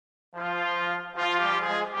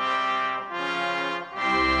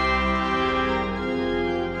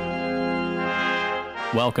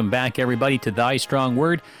Welcome back, everybody, to Thy Strong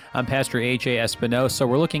Word. I'm Pastor A.J. Espinosa.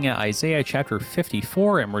 We're looking at Isaiah chapter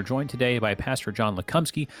 54, and we're joined today by Pastor John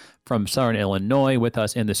Lekumsky from Southern Illinois with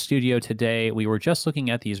us in the studio today. We were just looking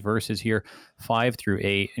at these verses here, 5 through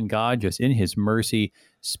 8, and God, just in His mercy,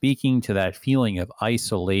 speaking to that feeling of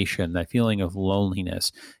isolation, that feeling of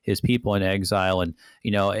loneliness, His people in exile. And,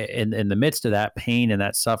 you know, in the midst of that pain and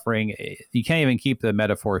that suffering, you can't even keep the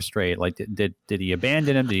metaphor straight. Like, did He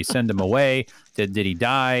abandon him? Did He send him away? Did He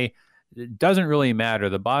die? It doesn't really matter.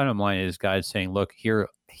 The bottom line is God saying, look,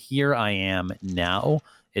 here I am now.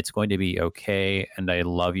 It's going to be okay, and I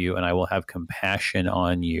love you, and I will have compassion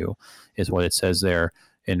on you, is what it says there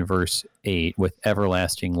in verse 8, with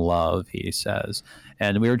everlasting love, He says.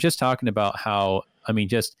 And we were just talking about how,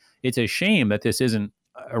 it's a shame that this isn't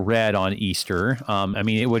read on Easter.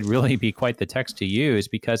 It would really be quite the text to use,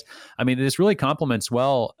 because, this really complements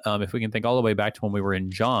well, if we can think all the way back to when we were in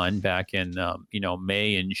John back in,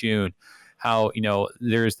 May and June, how,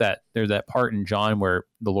 there's that part in John where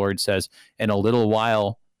the Lord says, in a little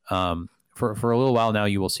while, for a little while now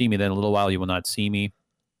you will see me, then a little while you will not see me.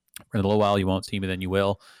 For a little while you won't see me, then you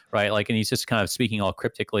will, right? Like, and He's just kind of speaking all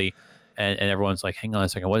cryptically, and everyone's like, hang on a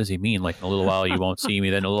second, what does He mean? Like, in a little while you won't see me,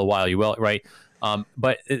 then a little while you will, right?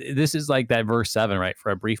 But this is like that verse 7, right?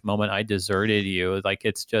 For a brief moment, I deserted you. Like,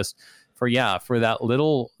 it's just for that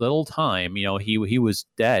little time, he was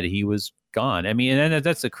dead. He was gone. And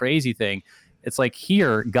that's the crazy thing. It's like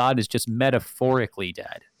here, God is just metaphorically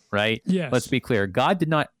dead, right? Yes. Let's be clear. God did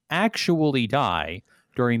not actually die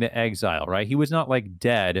during the exile, right? He was not like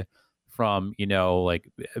dead from, like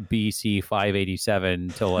BC 587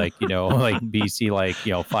 to like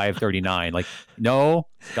BC 539. Like, no,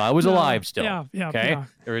 God was alive still. Yeah. Okay.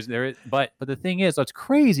 Yeah. But the thing is, what's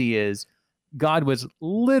crazy is God was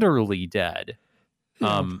literally dead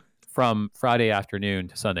from Friday afternoon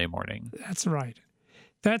to Sunday morning. That's right.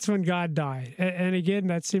 That's when God died. And again,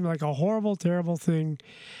 that seemed like a horrible, terrible thing.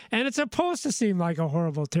 And it's supposed to seem like a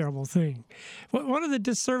horrible, terrible thing. One of the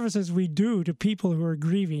disservices we do to people who are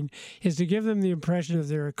grieving is to give them the impression if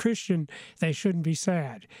they're a Christian, they shouldn't be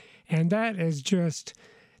sad. And that is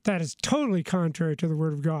totally contrary to the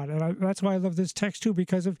Word of God. And that's why I love this text too,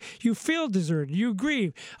 because if you feel deserted, you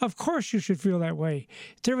grieve, of course you should feel that way.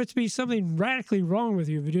 There would be something radically wrong with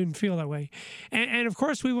you if you didn't feel that way. And of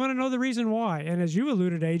course, we want to know the reason why. And as you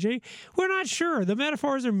alluded, AJ, we're not sure. The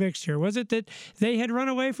metaphors are mixed here. Was it that they had run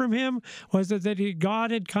away from Him? Was it that God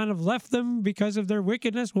had kind of left them because of their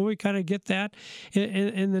wickedness? Well, we kind of get that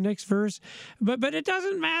in the next verse. But it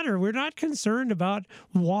doesn't matter. We're not concerned about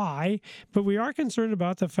why, but we are concerned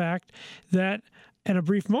about the fact that in a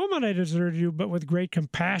brief moment I deserted you, but with great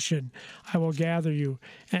compassion I will gather you.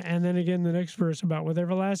 And then again, the next verse about with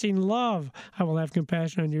everlasting love I will have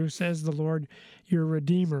compassion on you, says the Lord, your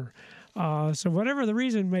Redeemer. So whatever the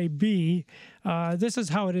reason may be, this is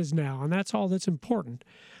how it is now, and that's all that's important.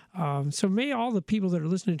 So may all the people that are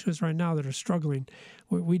listening to us right now that are struggling,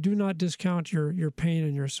 we do not discount your pain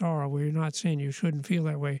and your sorrow. We're not saying you shouldn't feel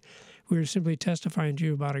that way. We're simply testifying to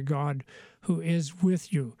you about a God who is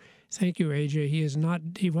with you. Thank you, AJ.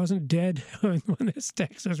 He wasn't dead when this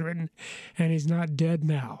text was written, and He's not dead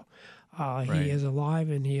now. Right. He is alive,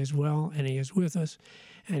 and He is well, and He is with us,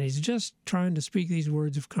 and He's just trying to speak these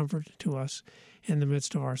words of comfort to us in the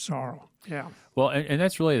midst of our sorrow. Yeah. Well, and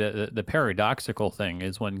that's really the paradoxical thing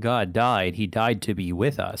is when God died, He died to be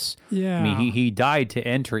with us. Yeah. He died to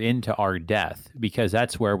enter into our death because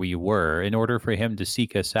that's where we were. In order for Him to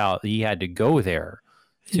seek us out, He had to go there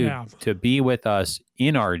to be with us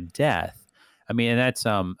in our death. It's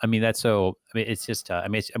just,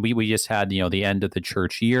 we just had, the end of the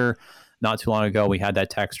church year. Not too long ago, we had that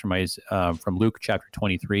text from Luke chapter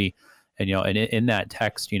 23. And, and in that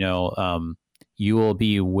text, you will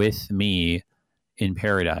be with me in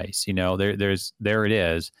paradise. There it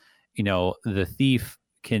is. The thief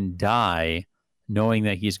can die knowing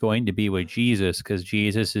that he's going to be with Jesus because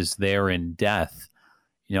Jesus is there in death.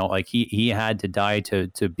 He had to die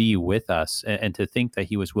to be with us, and to think that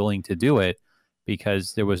He was willing to do it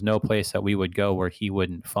because there was no place that we would go where He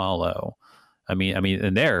wouldn't follow. And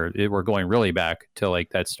we're going really back to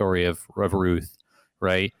like that story of Ruth,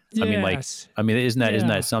 right? Yes. Isn't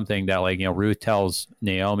that something that Ruth tells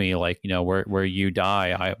Naomi, where you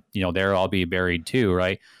die, there I'll be buried too,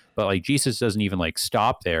 right? But Jesus doesn't even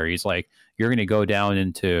stop there. He's like, you're going to go down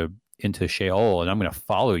into Sheol, and I'm going to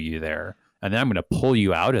follow you there, and then I'm going to pull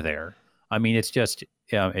you out of there. It's just,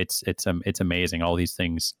 it's amazing, all these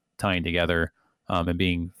things tying together and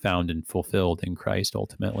being found and fulfilled in Christ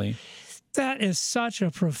ultimately. That is such a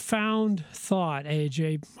profound thought,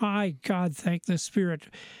 AJ. My God, thank the Spirit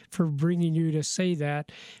for bringing you to say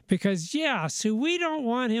that. Because, yeah, so we don't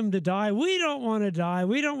want him to die. We don't want to die.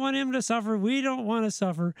 We don't want him to suffer. We don't want to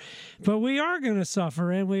suffer. But we are going to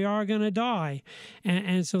suffer and we are going to die.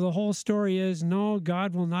 And so the whole story is, no,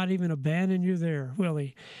 God will not even abandon you there, will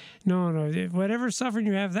he? No. Whatever suffering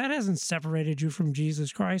you have, that hasn't separated you from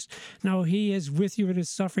Jesus Christ. No, he is with you in his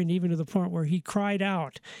suffering, even to the point where he cried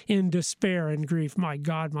out in despair and grief, my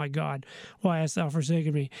God, why hast thou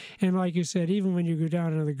forsaken me? And like you said, even when you go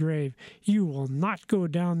down into the grave, you will not go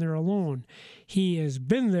down there alone. He has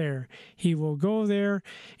been there. He will go there.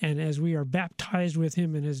 And as we are baptized with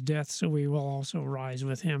him in his death, so we will also rise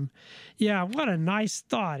with him. Yeah, what a nice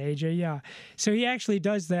thought, AJ. Yeah. So he actually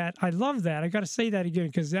does that. I love that. I got to say that again,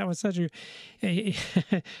 because that was such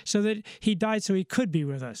so that he died so he could be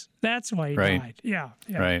with us. That's why he died. Yeah.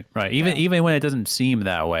 Right. Even when it doesn't seem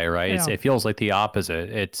that way, right? It feels like the opposite.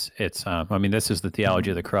 It's I mean, this is the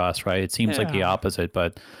theology of the cross, right? It seems like the opposite,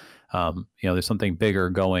 but there's something bigger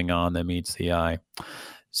going on that meets the eye.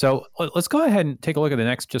 So let's go ahead and take a look at the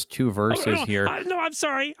next just two verses here. No, I'm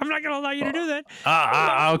sorry. I'm not going to allow you to do that.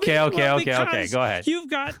 Okay. Go ahead. You've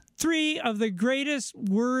got three of the greatest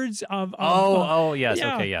words of yes.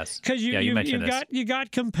 Yeah, okay, yes. Because you mentioned this. You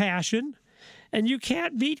got compassion. And you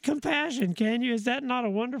can't beat compassion, can you? Is that not a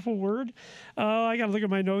wonderful word? I got to look at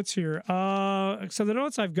my notes here. So the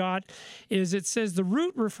notes I've got is it says the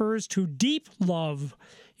root refers to deep love,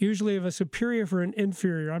 usually of a superior for an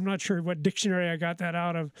inferior. I'm not sure what dictionary I got that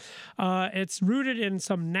out of. It's rooted in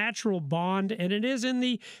some natural bond, and it is in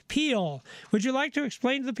the peel. Would you like to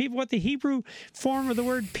explain to the people what the Hebrew form of the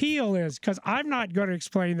word peel is? Because I'm not going to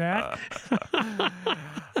explain that.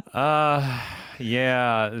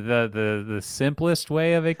 Yeah, the simplest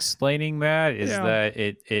way of explaining that is that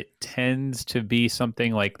it tends to be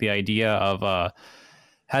something like the idea of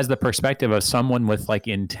has the perspective of someone with like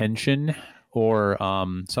intention, or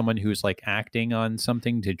someone who's like acting on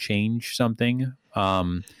something to change something.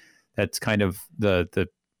 That's kind of the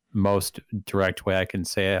most direct way I can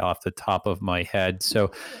say it off the top of my head. So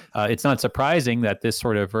it's not surprising that this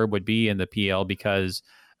sort of verb would be in the PL, because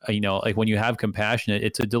like when you have compassion,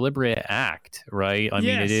 it's a deliberate act, right? I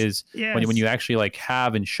mean, it is when you actually like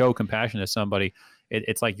have and show compassion to somebody,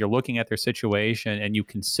 it's like you're looking at their situation and you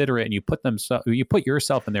consider it and you put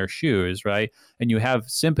yourself in their shoes, right? And you have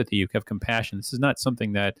sympathy, you have compassion. This is not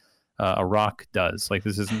something that a rock does. Like,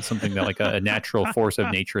 this isn't something that like a natural force of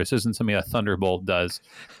nature. This isn't something a thunderbolt does.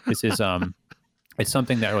 This is it's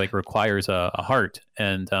something that like requires a heart.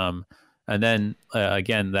 And then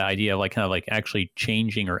again, the idea of like kind of like actually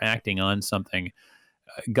changing or acting on something.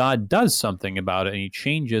 God does something about it, and he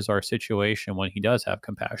changes our situation when he does have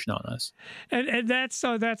compassion on us. And that's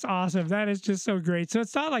awesome. That is just so great. So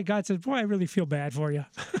it's not like God says, boy, I really feel bad for you.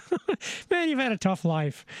 Man, you've had a tough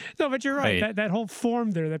life. No, but you're right. That whole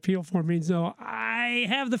form there, that peel form means, no, I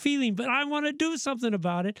have the feeling, but I want to do something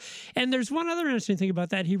about it. And there's one other interesting thing about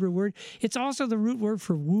that Hebrew word. It's also the root word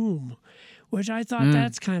for womb, which I thought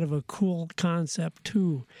that's kind of a cool concept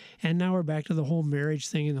too. And now we're back to the whole marriage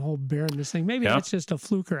thing and the whole barrenness thing. Maybe that's just a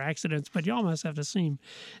fluke or accidents, but you almost have to assume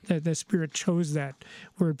that the Spirit chose that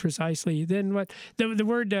word precisely. Then what the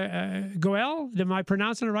word goel, am I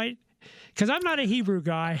pronouncing it right? Because I'm not a Hebrew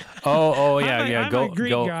guy. I'm a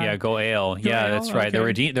Greek guy. Yeah, goel. Yeah, that's right.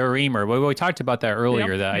 Okay. The Redeemer. We talked about that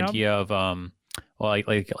earlier. The idea of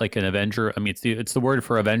like an avenger. I mean, it's the word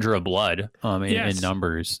for avenger of blood. In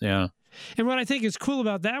Numbers. Yeah. And what I think is cool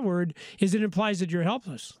about that word is it implies that you're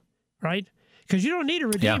helpless, right? Because you don't need a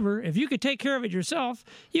redeemer. If you could take care of it yourself,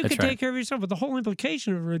 you could take care of yourself. But the whole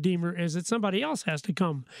implication of a redeemer is that somebody else has to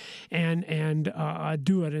come and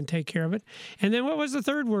do it and take care of it. And then what was the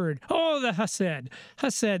third word? Oh, the hesed.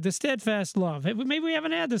 Hesed, the steadfast love. Maybe we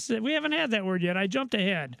haven't had this. We haven't had that word yet. I jumped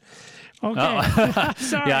ahead. Okay.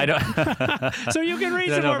 Sorry. Yeah, I don't. So you can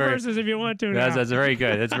read some more verses if you want to. That's very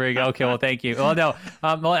good. That's very good. Okay, well, thank you. Well, no,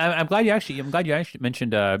 I'm glad you actually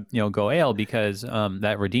mentioned goel, because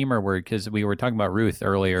that redeemer word, because we were talking about Ruth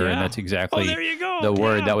earlier, and that's exactly the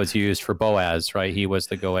word that was used for Boaz, right? He was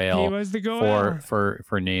the goel. He was the goel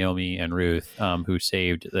for Naomi and Ruth, who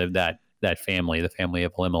saved that family, the family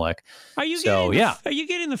of Elimelech. Are you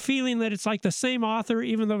getting the feeling that it's like the same author,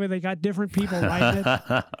 even though they got different people writing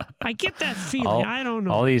it? I get that feeling. I don't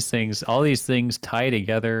know. All these things tie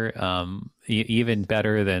together even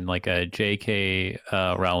better than like a J.K.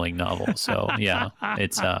 Rowling novel. So yeah,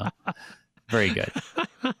 it's very good.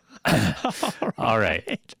 All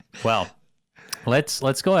right. Well,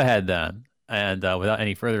 let's go ahead then. And without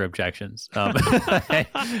any further objections, look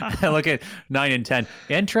at 9 and 10.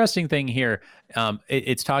 Interesting thing here,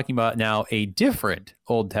 It's talking about now a different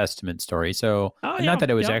Old Testament story. So not that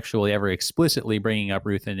it was actually ever explicitly bringing up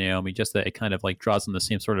Ruth and Naomi, just that it kind of like draws on the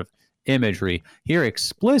same sort of imagery. Here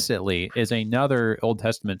explicitly is another Old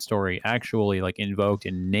Testament story actually like invoked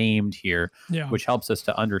and named here, which helps us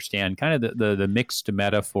to understand kind of the mixed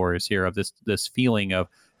metaphors here of this feeling of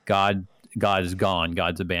God is gone,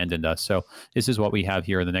 God's abandoned us. So this is what we have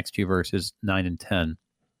here in the next two verses, 9 and 10.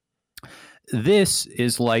 This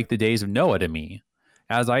is like the days of Noah to me,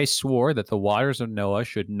 as I swore that the waters of Noah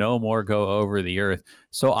should no more go over the earth.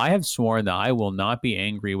 So I have sworn that I will not be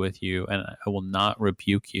angry with you, and I will not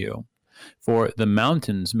rebuke you. For the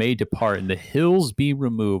mountains may depart and the hills be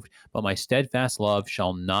removed, but my steadfast love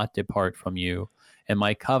shall not depart from you, and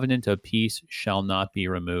my covenant of peace shall not be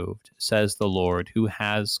removed, says the Lord, who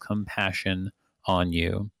has compassion on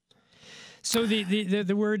you. So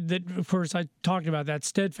the word that, of course, I talked about, that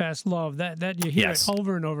steadfast love, that you hear it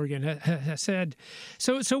over and over again, hesed.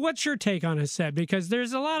 So what's your take on hesed? Because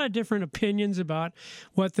there's a lot of different opinions about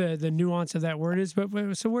what the nuance of that word is. But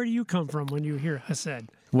so where do you come from when you hear hesed?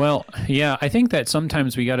 Well, yeah, I think that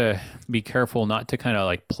sometimes we got to be careful not to kind of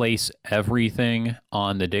like place everything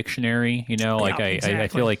on the dictionary, you know, like I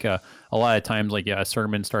feel like a lot of times like a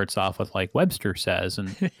sermon starts off with like Webster says,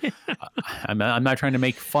 and I'm not trying to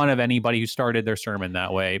make fun of anybody who started their sermon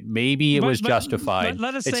that way. Maybe it was justified.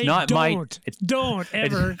 Let us it's say not don't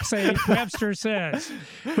ever say Webster says.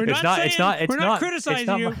 We're not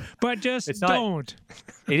criticizing you, but just don't.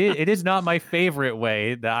 It is not my favorite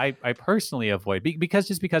way that I personally avoid because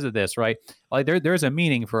of this, right? Like there's a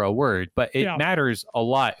meaning for a word, but it matters a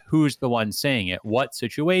lot who's the one saying it, what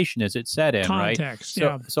situation is it said in, context,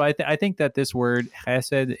 right? So I think that this word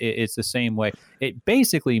hesed is the same way. It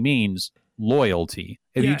basically means loyalty.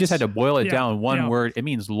 If you just had to boil it down one word, it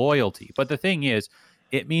means loyalty. But the thing is,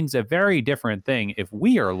 it means a very different thing if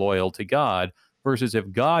we are loyal to God versus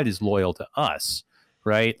if God is loyal to us,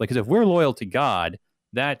 right? Like, because if we're loyal to God,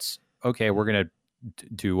 that's okay. We're going to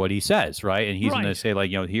do what he says, right? And he's going to say,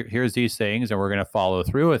 like, you know, here's these things, and we're going to follow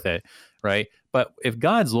through with it, right? But if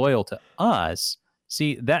God's loyal to us,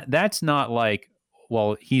 see, that's not like,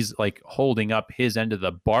 well, he's like holding up his end of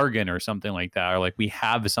the bargain or something like that, or like we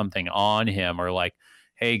have something on him, or like,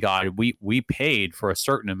 hey, God, we paid for a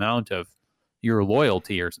certain amount of your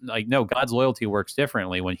loyalty, or like, no, God's loyalty works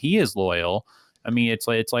differently. When he is loyal, I mean, it's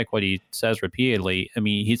like what he says repeatedly. I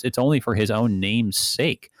mean, it's only for his own name's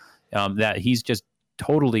sake that he's just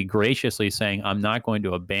totally graciously saying, I'm not going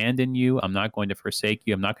to abandon you. I'm not going to forsake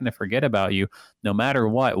you. I'm not going to forget about you, no matter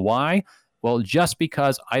what. Why? Well, just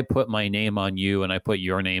because I put my name on you and I put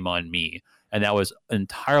your name on me. And that was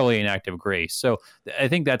entirely an act of grace. So I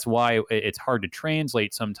think that's why it's hard to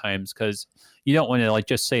translate sometimes, because you don't want to like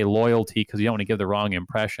just say loyalty because you don't want to give the wrong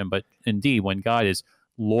impression. But indeed, when God is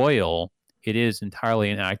loyal, it is entirely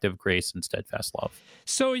an act of grace and steadfast love.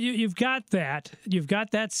 So you've got that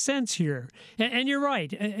sense here, and you're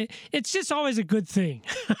right. It's just always a good thing.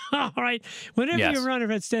 All right, whenever you run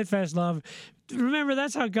about steadfast love, remember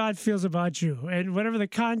that's how God feels about you, and whatever the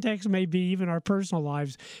context may be, even our personal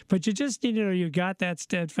lives. But you just need to know you got that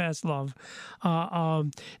steadfast love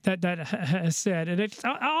that has said, and it's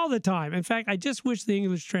all the time. In fact, I just wish the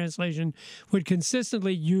English translation would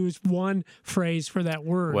consistently use one phrase for that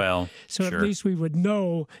word. Well, so at least we would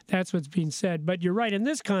know that's what's being said. But you're right. In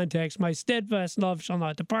this context, my steadfast love shall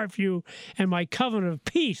not depart from you, and my covenant of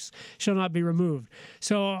peace shall not be removed.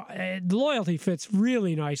 So loyalty fits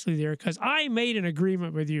really nicely there, because I made an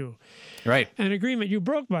agreement with you. Right. An agreement you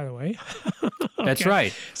broke, by the way. Okay. That's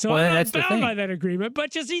right. So I'm not bound by that agreement.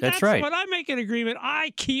 But you see, that's right. when I make an agreement,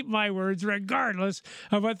 I keep my words regardless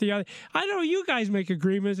of what the other... I know you guys make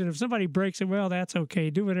agreements, and if somebody breaks it, well, that's okay.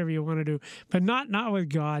 Do whatever you want to do. But not with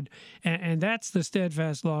God. And that's the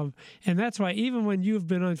steadfast love. And that's why even when you've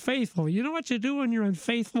been unfaithful, you know what you do when you're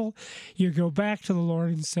unfaithful? You go back to the Lord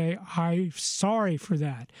and say, I'm sorry for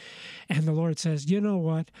that. And the Lord says, you know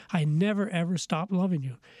what? I never, ever stopped loving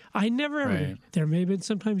you. I never, ever did. There may have been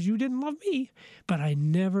sometimes you didn't love me, but I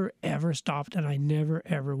never, ever stopped, and I never,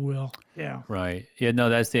 ever will. Yeah. Right. Yeah, no,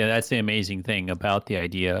 that's the amazing thing about the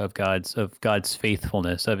idea of God's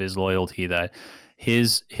faithfulness, of his loyalty, that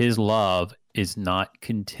his love is not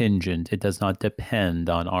contingent. It does not depend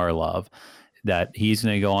on our love, that he's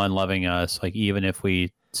going to go on loving us, like, even if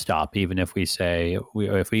we stop, even if we say,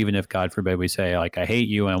 even if God forbid we say, like, I hate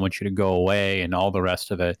you and I want you to go away, and all the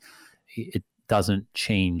rest of it, it doesn't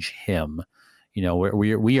change him. You know,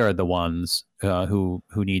 we are the ones who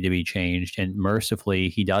need to be changed, and mercifully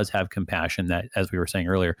he does have compassion that, as we were saying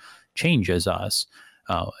earlier, changes us.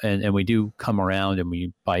 And we do come around, and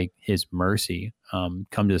we, by his mercy, come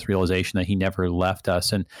to this realization that he never left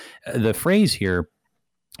us. And the phrase here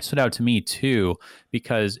stood out to me too,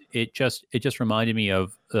 because it just reminded me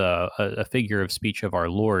of a figure of speech of our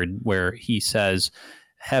Lord, where he says,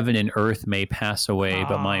 "Heaven and earth may pass away,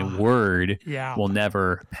 but my word will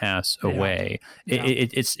never pass away."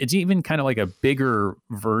 It's even kind of like a bigger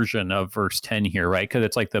version of verse 10 here, right? Because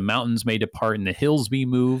it's like the mountains may depart and the hills be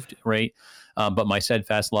moved, right? But my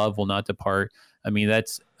steadfast love will not depart. I mean,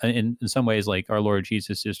 that's in some ways like our Lord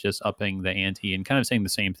Jesus is just upping the ante and kind of saying the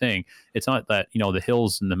same thing. It's not that, the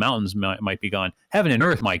hills and the mountains might be gone. Heaven and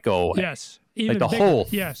earth might go away. Yes. Like the whole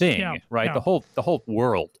thing, right? Yeah. The whole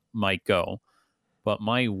world might go, but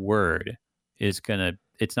my word is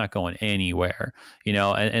it's not going anywhere,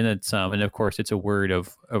 and it's, and of course it's a word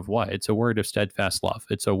of what? It's a word of steadfast love.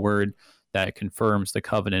 It's a word that confirms the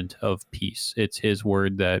covenant of peace. It's his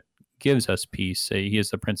word that gives us peace. He is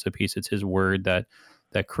the Prince of Peace. It's his word that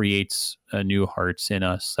creates new hearts in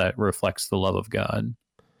us, that reflects the love of God.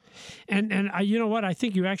 And you know what? I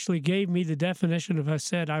think you actually gave me the definition of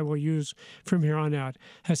Hesed I will use from here on out.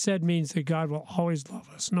 Hesed means that God will always love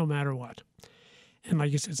us, no matter what. And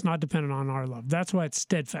like you said, it's not dependent on our love. That's why it's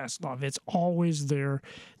steadfast love. It's always there,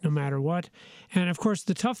 no matter what. And of course,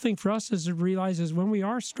 the tough thing for us is to realize is when we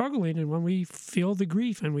are struggling and when we feel the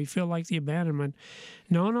grief and we feel like the abandonment,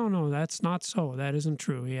 no, that's not so. That isn't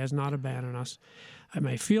true. He has not abandoned us. I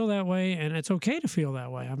may feel that way, and it's okay to feel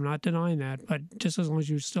that way. I'm not denying that, but just as long as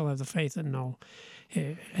you still have the faith and know.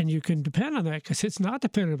 And you can depend on that because it's not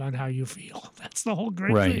dependent on how you feel. That's the whole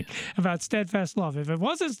great thing about steadfast love. If it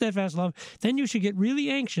wasn't steadfast love, then you should get really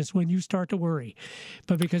anxious when you start to worry.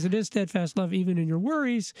 But because it is steadfast love, even in your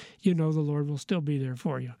worries, the Lord will still be there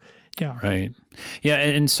for you. Yeah. Right. Yeah.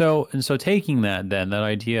 And so taking that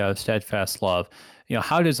idea of steadfast love,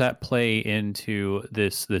 how does that play into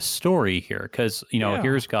this story here? Because,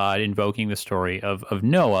 here's God invoking the story of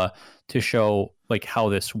Noah to show like how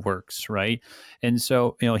this works, right? And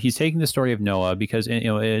so, he's taking the story of Noah because,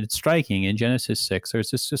 it's striking in Genesis 6,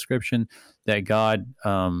 there's this description that God,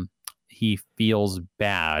 he feels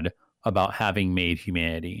bad about having made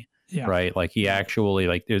humanity. Yeah. Right. Like he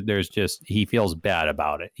actually he feels bad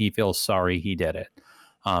about it. He feels sorry he did it.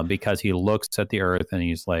 Because he looks at the earth and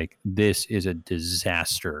he's like, this is a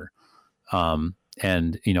disaster. And,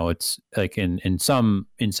 it's like in some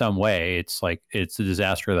way, it's like, it's a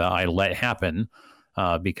disaster that I let happen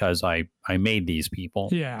because I made these people.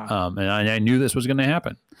 Yeah. And I knew this was going to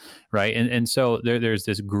happen. Right. And so there's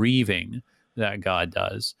this grieving that God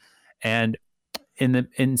does. And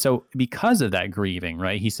so because of that grieving,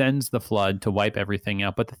 right, he sends the flood to wipe everything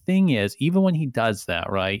out. But the thing is, even when he does that,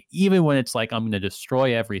 right, even when it's like, I'm going to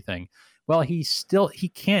destroy everything, well, he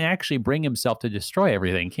can't actually bring himself to destroy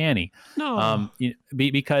everything, can he? No.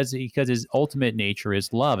 Because his ultimate nature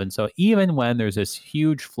is love. And so even when there's this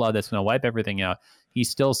huge flood that's going to wipe everything out,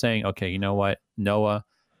 he's still saying, okay, you know what, Noah,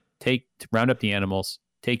 round up the animals,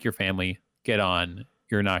 take your family, get on.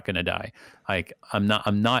 You're not going to die. Like I'm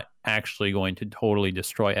not actually going to totally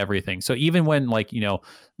destroy everything. So even when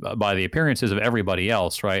by the appearances of everybody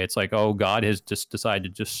else, right, it's like, oh, God has just decided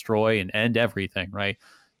to destroy and end everything, right?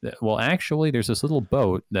 Well, actually, there's this little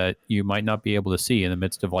boat that you might not be able to see in the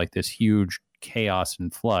midst of like this huge chaos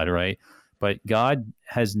and flood, right? But God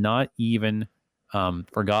has not even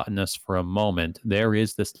forgotten us for a moment. There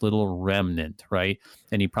is this little remnant, right?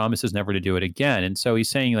 And he promises never to do it again. And so he's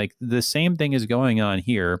saying like the same thing is going on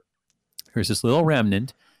here. There's this little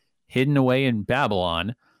remnant hidden away in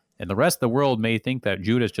Babylon, and the rest of the world may think that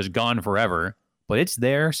Judah's just gone forever, but it's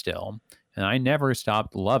there still. And I never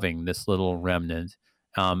stopped loving this little remnant.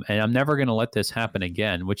 And I'm never going to let this happen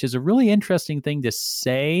again, which is a really interesting thing to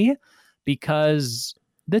say because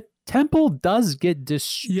the temple does get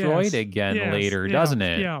destroyed again later, doesn't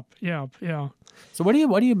it? Yeah. So what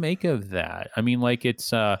do you make of that? I mean, like it's,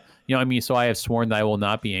 so I have sworn that I will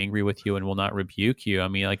not be angry with you and will not rebuke you. I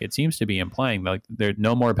mean, like it seems to be implying like there are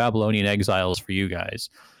no more Babylonian exiles for you guys.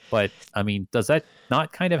 But, I mean, does that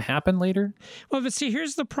not kind of happen later? Well, but see,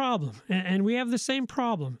 here's the problem. And we have the same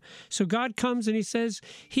problem. So God comes and he says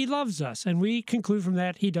he loves us. And we conclude from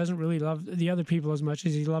that he doesn't really love the other people as much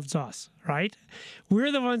as he loves us, right?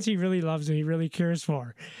 We're the ones he really loves and he really cares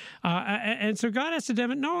for. And so God has to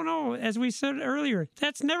demonstrate, no, as we said earlier,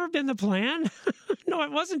 that's never been the plan. No,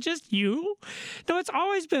 it wasn't just you. No, it's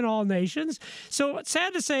always been all nations. So it's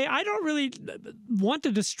sad to say, I don't really want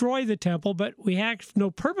to destroy the temple, but we have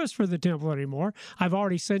no purpose for the temple anymore. I've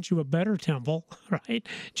already sent you a better temple, right?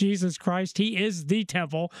 Jesus Christ, he is the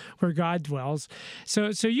temple where God dwells.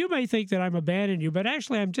 So you may think that I'm abandoning you, but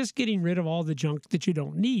actually I'm just getting rid of all the junk that you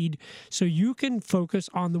don't need so you can focus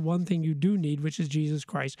on the one thing you do need, which is Jesus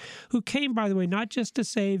Christ, who came, by the way, not just to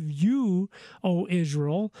save you, O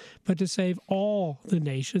Israel, but to save all the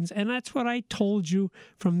nations. And that's what I told you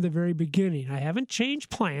from the very beginning. I haven't changed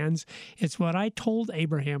plans. It's what I told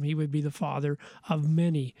Abraham. He would be the father of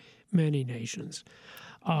many, many nations.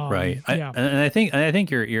 Right. Yeah. And I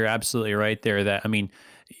think you're absolutely right there. That, I mean,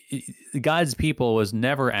 God's people was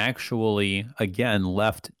never actually, again,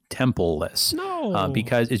 left templeless. No.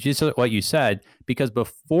 Because it's just what you said, because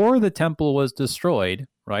before the temple was destroyed,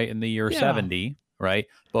 right, in the year 70, right,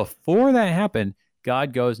 before that happened,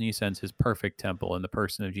 God goes and he sends his perfect temple in the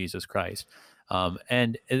person of Jesus Christ.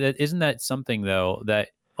 And isn't that something, though, that,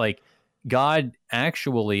 like, God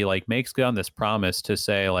actually, like, makes good on this promise to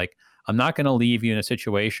say, like, I'm not going to leave you in a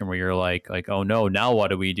situation where you're like, oh no, now what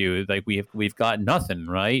do we do? Like, we've got nothing,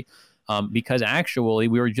 right? Because actually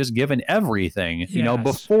we were just given everything, you know,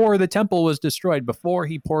 before the temple was destroyed, before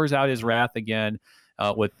he pours out his wrath again,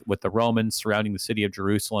 with the Romans surrounding the city of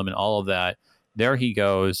Jerusalem and all of that. There he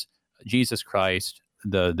goes, Jesus Christ,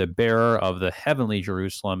 the bearer of the heavenly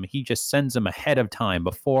Jerusalem. He just sends him ahead of time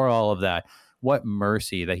before all of that. What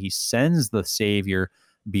mercy that he sends the Savior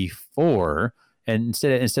before. And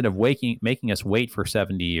instead of making us wait for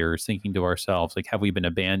 70 years, thinking to ourselves, like, have we been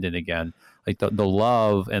abandoned again? Like, the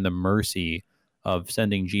love and the mercy of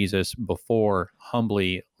sending Jesus before,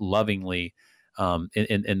 humbly, lovingly,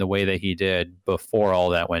 in the way that he did before all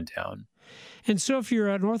that went down. And so if you're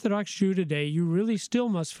an Orthodox Jew today, you really still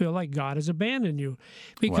must feel like God has abandoned you,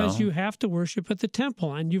 because you have to worship at the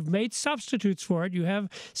temple, and you've made substitutes for it. You have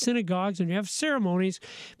synagogues and you have ceremonies.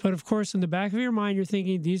 But of course, in the back of your mind, you're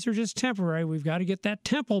thinking, these are just temporary. We've got to get that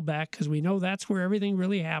temple back, because we know that's where everything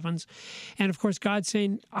really happens. And of course, God's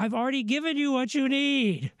saying, I've already given you what you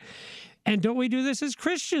need. And don't we do this as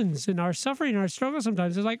Christians in our suffering, our struggle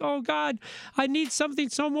sometimes? It's like, oh, God, I need something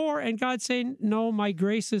so more. And God's saying, no, my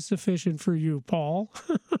grace is sufficient for you, Paul.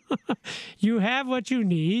 You have what you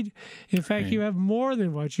need. In fact, you have more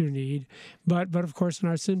than what you need. But of course, in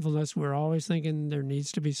our sinfulness, we're always thinking there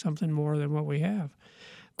needs to be something more than what we have.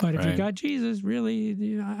 But if you got Jesus, really,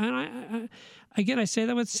 you know, and I say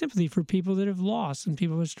that with sympathy for people that have lost and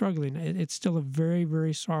people who are struggling. It's still a very,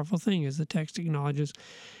 very sorrowful thing, as the text acknowledges.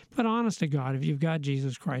 But honest to God, if you've got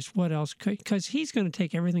Jesus Christ, what else? Because he's going to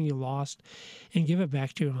take everything you lost and give it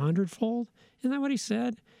back to you 100-fold. Isn't that what he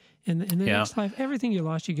said? In the next life, everything you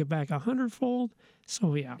lost, you get back 100-fold.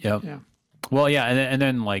 So, yeah. Well, yeah, and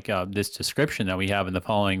then like this description that we have in the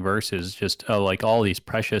following verses, just like all these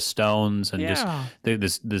precious stones and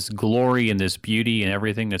just this glory and this beauty and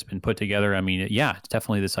everything that's been put together. I mean, it's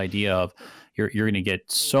definitely this idea of you're going to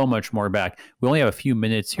get so much more back. We only have a few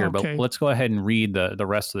minutes here, but let's go ahead and read the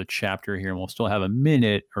rest of the chapter here, and we'll still have a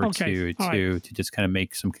minute or two to just kind of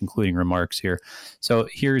make some concluding remarks here. So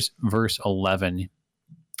here's verse 11,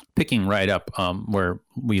 picking right up where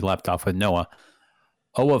we left off with Noah.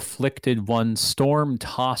 O afflicted one,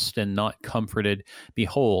 storm-tossed and not comforted,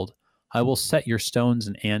 behold, I will set your stones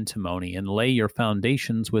in antimony and lay your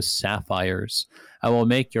foundations with sapphires. I will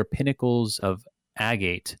make your pinnacles of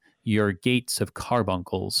agate, your gates of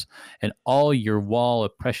carbuncles, and all your wall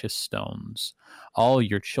of precious stones. All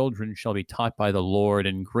your children shall be taught by the Lord,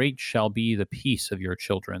 and great shall be the peace of your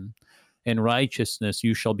children. In righteousness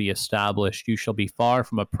you shall be established. You shall be far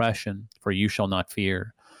from oppression, for you shall not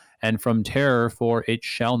fear. And from terror, for it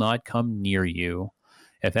shall not come near you.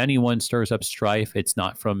 If anyone stirs up strife, it's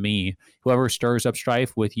not from me. Whoever stirs up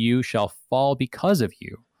strife with you shall fall because of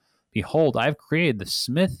you. Behold, I have created the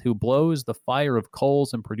smith who blows the fire of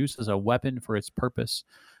coals and produces a weapon for its purpose.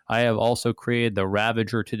 I have also created the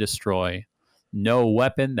ravager to destroy. No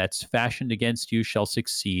weapon that's fashioned against you shall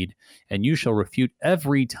succeed, and you shall refute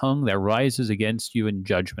every tongue that rises against you in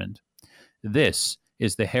judgment. This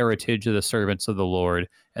is the heritage of the servants of the Lord,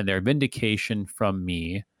 and their vindication from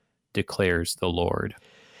me, declares the Lord.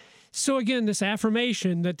 So again, this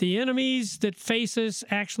affirmation that the enemies that face us,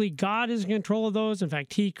 actually God is in control of those. In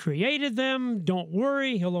fact, he created them. Don't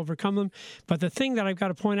worry, he'll overcome them. But the thing that I've got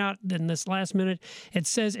to point out in this last minute, it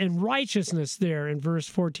says in righteousness there in verse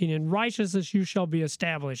 14, in righteousness you shall be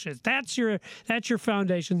established. That's your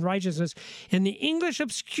foundation, righteousness. And the English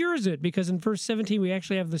obscures it, because in verse 17 we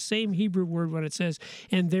actually have the same Hebrew word when it says,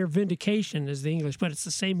 and their vindication is the English, but it's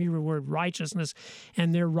the same Hebrew word, righteousness,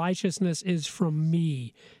 and their righteousness is from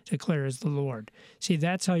me, declares the Lord. See,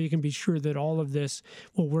 that's how you can be sure that all of this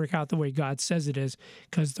will work out the way God says it is,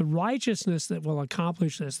 because the righteousness that will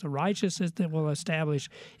accomplish this, the righteousness that will establish,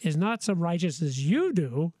 is not some righteousness you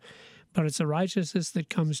do, but it's a righteousness that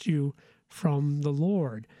comes to you from the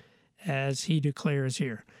Lord, as he declares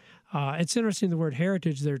here. It's interesting, the word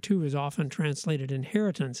heritage there, too, is often translated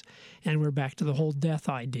inheritance. And we're back to the whole death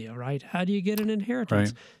idea, right? How do you get an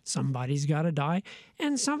inheritance? Right. Somebody's got to die,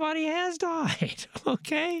 and somebody has died,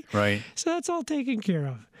 okay? Right. So that's all taken care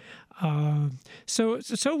of.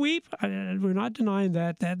 So weep. We're not denying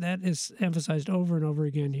that. That is emphasized over and over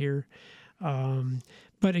again here.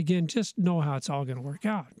 But again, just know how it's all going to work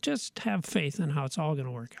out. Just have faith in how it's all going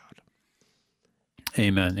to work out.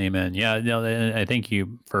 Amen. Amen. Yeah, no, I thank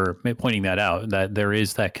you for pointing that out, that there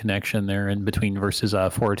is that connection there in between verses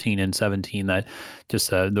 14 and 17, that just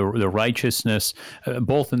the righteousness,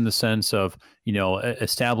 both in the sense of,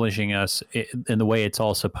 establishing us in the way it's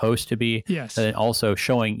all supposed to be. Yes. And also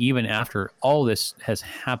showing, even after all this has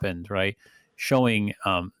happened, right, showing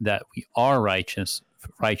that we are righteous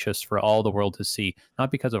for all the world to see, not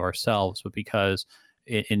because of ourselves, but because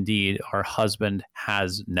indeed our husband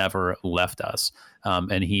has never left us,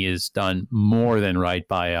 and he has done more than right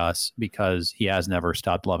by us, because he has never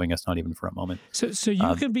stopped loving us, not even for a moment. So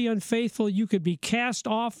you could be unfaithful, you could be cast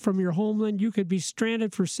off from your homeland, you could be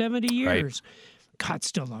stranded for 70 years. Right. God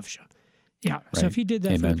still loves you. Yeah. Right. So if he did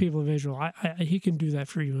that for the people of Israel, he can do that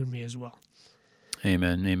for you and me as well.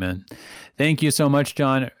 Amen. Amen. Thank you so much,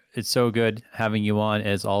 John. It's so good having you on,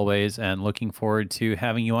 as always, and looking forward to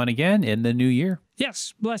having you on again in the new year.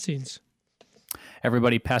 Yes, blessings.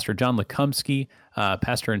 Everybody, Pastor John Lekumsky,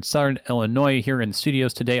 pastor in Southern Illinois, here in the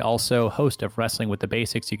studios today, also host of Wrestling with the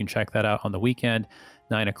Basics. You can check that out on the weekend,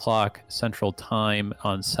 9 o'clock Central Time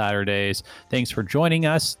on Saturdays. Thanks for joining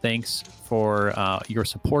us. Thanks for your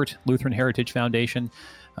support, Lutheran Heritage Foundation.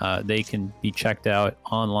 They can be checked out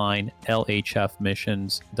online,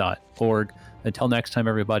 lhfmissions.org. Until next time,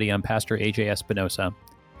 everybody, I'm Pastor A.J. Espinosa.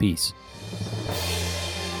 Peace.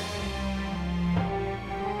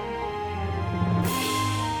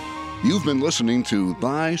 You've been listening to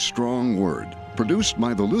Thy Strong Word, produced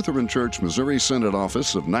by the Lutheran Church Missouri Synod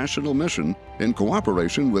Office of National Mission in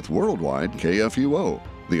cooperation with Worldwide KFUO,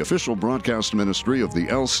 the official broadcast ministry of the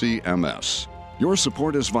LCMS. Your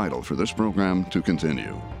support is vital for this program to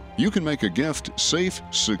continue. You can make a gift safe,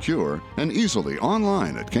 secure, and easily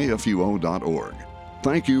online at kfuo.org.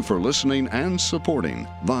 Thank you for listening and supporting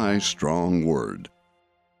Thy Strong Word.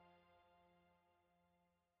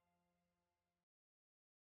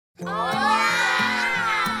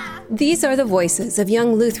 These are the voices of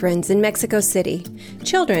young Lutherans in Mexico City,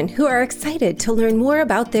 children who are excited to learn more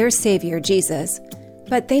about their Savior, Jesus.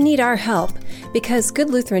 But they need our help, because good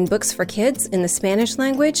Lutheran books for kids in the Spanish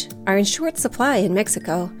language are in short supply in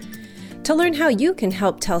Mexico. To learn how you can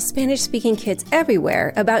help tell Spanish-speaking kids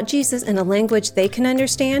everywhere about Jesus in a language they can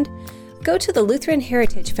understand, go to the Lutheran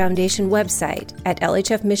Heritage Foundation website at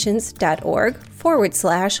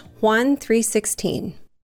lhfmissions.org/Juan 316.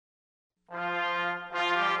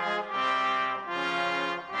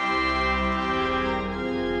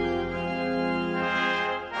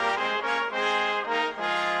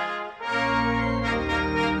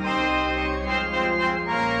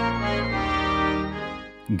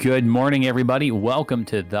 Good morning, everybody. Welcome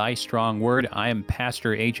to Thy Strong Word. I am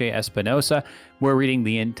Pastor A.J. Espinosa. We're reading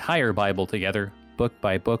the entire Bible together, book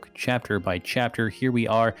by book, chapter by chapter. Here we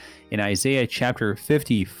are in Isaiah chapter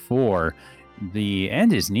 54. The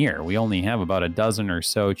end is near. We only have about a dozen or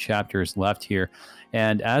so chapters left here.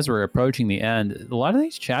 And as we're approaching the end, a lot of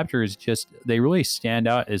these chapters they really stand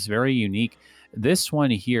out as very unique. This one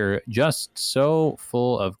here, just so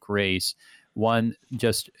full of grace. One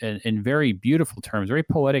just in very beautiful terms, very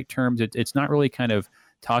poetic terms. It's not really kind of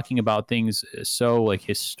talking about things so like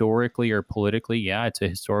historically or politically. Yeah, it's a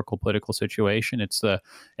historical political situation. It's the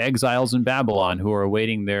exiles in Babylon who are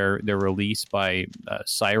awaiting their release by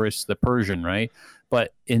Cyrus the Persian, right?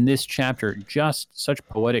 But in this chapter, just such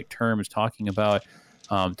poetic terms talking about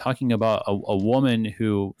a woman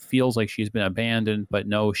who feels like she's been abandoned, but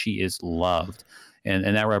no, she is loved.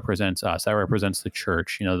 And that represents us. That represents the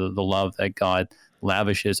church, the love that God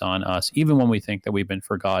lavishes on us, even when we think that we've been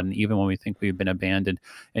forgotten, even when we think we've been abandoned.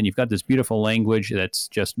 And you've got this beautiful language that's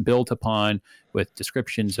just built upon with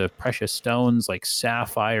descriptions of precious stones like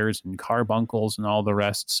sapphires and carbuncles and all the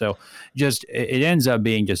rest. So it ends up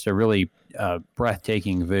being just a really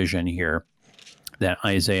breathtaking vision here that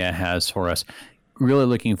Isaiah has for us. Really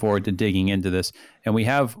looking forward to digging into this. And we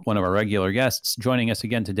have one of our regular guests joining us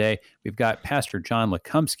again today. We've got Pastor John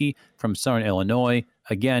Lekumsky from Southern Illinois,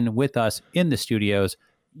 again with us in the studios.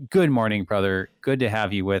 Good morning, brother. Good to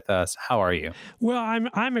have you with us. How are you? Well,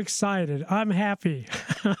 I'm excited. I'm happy.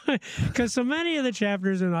 because so many of the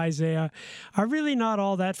chapters in Isaiah are really not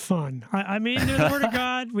all that fun. I mean, they're the Word of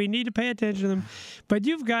God. We need to pay attention to them. But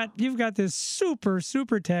you've got this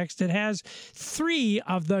super text that has 3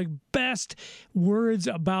 of the best words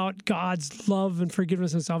about God's love and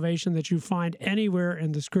forgiveness and salvation that you find anywhere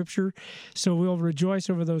in the Scripture. So we'll rejoice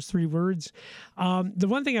over those 3 words. The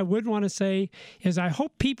one thing I would want to say is I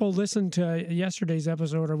hope people listened to yesterday's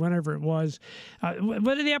episode or whenever it was.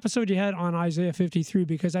 What is the episode you had on Isaiah 53?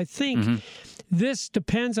 Because I think this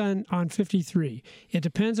depends on 53. It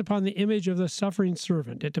depends upon the image of the suffering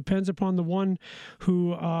servant. It depends upon the one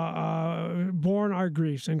who borne our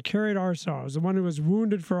griefs and carried our sorrows, the one who was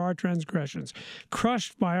wounded for our transgressions,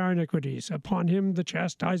 crushed by our iniquities. Upon him the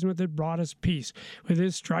chastisement that brought us peace. With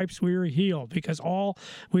his stripes we are healed, because all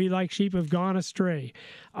we like sheep have gone astray.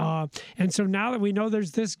 And so now that we know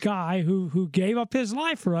there's this guy who gave up his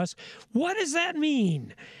life for us, what does that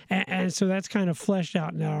mean? And so that's kind of fleshed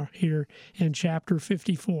out now here in chapter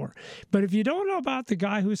 54. But if you don't know about the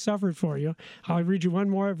guy who suffered for you, I'll read you one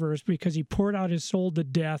more verse. Because he poured out his soul to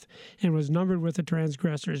death and was numbered with the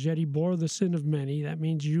transgressors, yet he bore the sin of many. That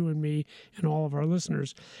means you and me and all of our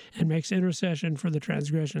listeners, and makes intercession for the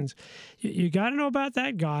transgressions. You got to know about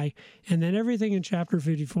that guy. And then everything in chapter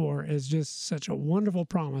 54 is just such a wonderful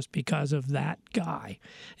promise because of that guy.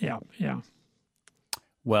 Yeah.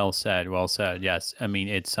 Well said. Yes. I mean,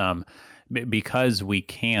 it's because we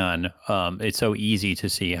can, it's so easy to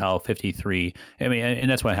see how 53, I mean, and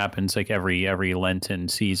that's what happens like every Lenten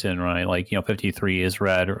season, right? Like, 53 is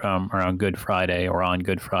read around Good Friday or on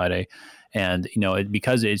Good Friday. And,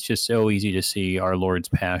 because it's just so easy to see our Lord's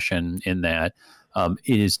passion in that,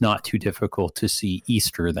 it is not too difficult to see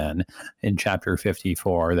Easter then in chapter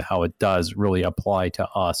 54, how it does really apply to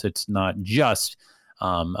us. It's not just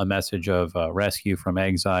a message of rescue from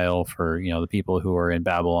exile for, the people who are in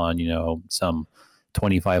Babylon, some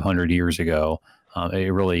 2,500 years ago.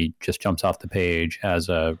 It really just jumps off the page as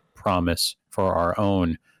a promise for our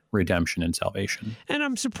own redemption and salvation. And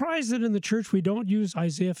I'm surprised that in the church we don't use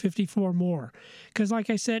Isaiah 54 more, because like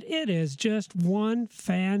I said, it is just one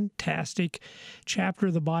fantastic chapter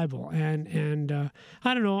of the Bible. And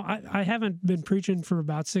I don't know, I haven't been preaching for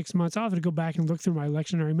about 6 months. I'll have to go back and look through my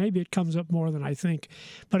lectionary. Maybe it comes up more than I think,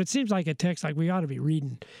 but it seems like a text like we ought to be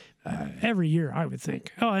reading every year, I would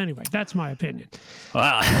think. Oh, anyway, that's my opinion.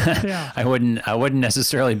 Well, Yeah. I wouldn't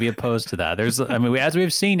necessarily be opposed to that. As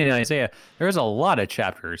we've seen in Isaiah, there's a lot of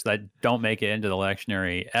chapters that don't make it into the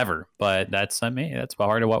lectionary ever. But that's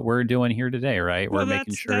part of what we're doing here today, right? We're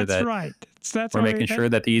making sure that's right. We're making sure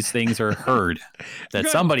that these things are heard, that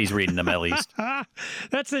somebody's reading them at least.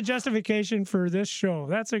 That's the justification for this show.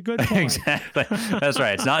 That's a good point. Exactly. That's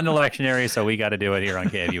right. It's not in the lectionary, so we got to do it here on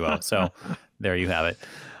KFUO. So there you have it.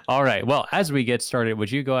 All right. Well, as we get started,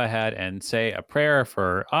 would you go ahead and say a prayer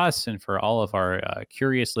for us and for all of our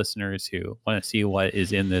curious listeners who want to see what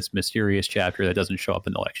is in this mysterious chapter that doesn't show up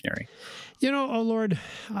in the lectionary? Oh Lord,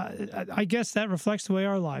 I guess that reflects the way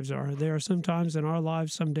our lives are. There are some times in our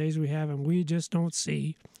lives, some days we have, and we just don't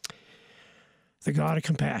see the God of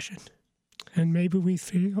compassion. And maybe we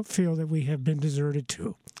feel that we have been deserted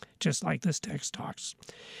too, just like this text talks.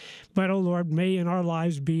 But, oh Lord, may in our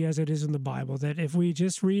lives be as it is in the Bible, that if we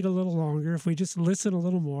just read a little longer, if we just listen a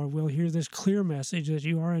little more, we'll hear this clear message that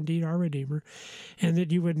you are indeed our Redeemer, and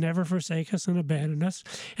that you would never forsake us and abandon us.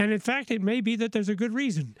 And in fact, it may be that there's a good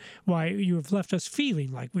reason why you have left us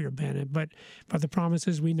feeling like we are abandoned, but the promise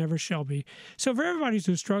is we never shall be. So for everybody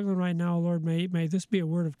who's struggling right now, Lord, may this be a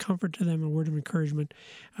word of comfort to them, a word of encouragement,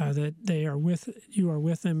 that you are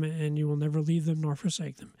with them, and you will never leave them nor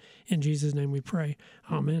forsake them. In Jesus' name we pray.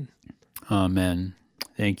 Amen. Amen.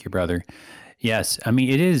 Thank you, brother. Yes. I mean,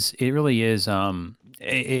 it really is.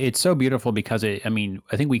 It's so beautiful because I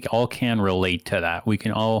think we all can relate to that. We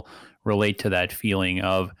can all relate to that feeling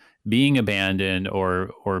of being abandoned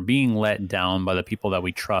or being let down by the people that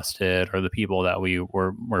we trusted or the people that we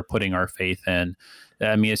were putting our faith in.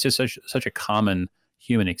 I mean, it's just such a common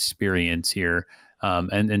human experience here.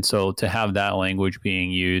 And so to have that language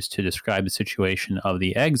being used to describe the situation of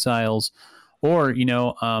the exiles, or, it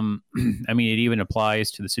even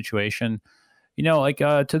applies to the situation,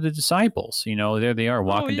 to the disciples, there they are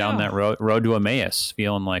walking down that road to Emmaus,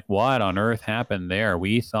 feeling like, what on earth happened there?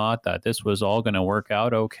 We thought that this was all going to work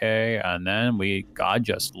out okay. And then God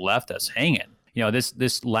just left us hanging.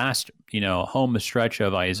 This last, home stretch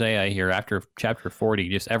of Isaiah here after chapter 40,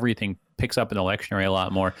 just everything picks up in the lectionary a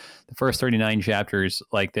lot more. The first 39 chapters,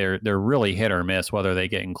 like they're really hit or miss whether they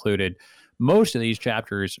get included. Most of these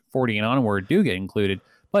chapters, 40 and onward, do get included,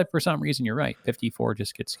 But for some reason, you're right. 54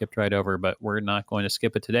 just gets skipped right over, but we're not going to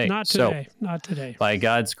skip it today. Not today. Not today. By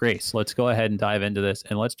God's grace, let's go ahead and dive into this,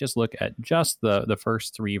 and let's just look at just the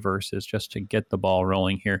first 3 verses just to get the ball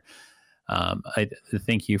rolling here. I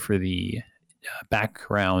thank you for the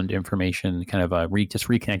background information, kind of just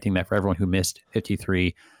reconnecting that for everyone who missed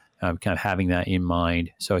 53, kind of having that in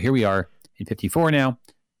mind. So here we are in 54 now,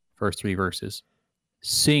 first 3 verses.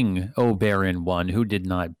 Sing, O barren one who did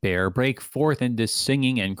not bear, break forth into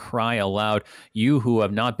singing and cry aloud, you who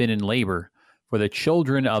have not been in labor. For the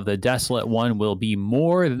children of the desolate one will be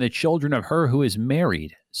more than the children of her who is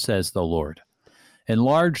married, says the Lord.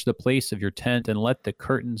 Enlarge the place of your tent, and let the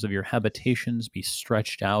curtains of your habitations be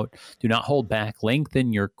stretched out. Do not hold back.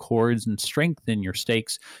 Lengthen your cords and strengthen your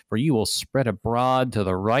stakes, for you will spread abroad to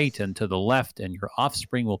the right and to the left, and your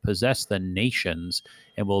offspring will possess the nations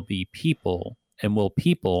and will people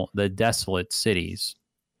the desolate cities.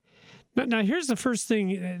 Now, here's the first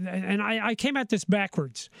thing, and I came at this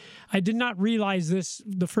backwards. I did not realize this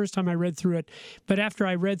the first time I read through it, but after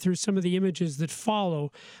I read through some of the images that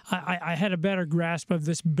follow, I had a better grasp of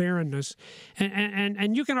this barrenness.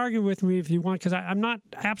 And you can argue with me if you want, because I'm not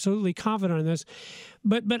absolutely confident on this,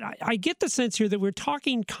 but I get the sense here that we're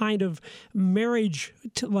talking kind of marriage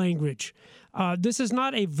language. This is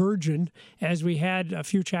not a virgin, as we had a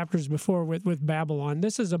few chapters before with Babylon.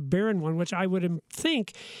 This is a barren one, which I would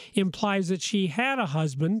think implies that she had a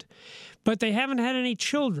husband, but they haven't had any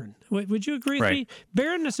children. Would you agree with me?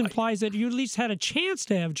 Barrenness implies that you at least had a chance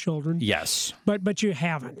to have children. Yes. But you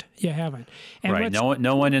haven't. You haven't. And right.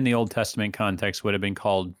 No one in the Old Testament context would have been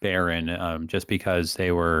called barren just because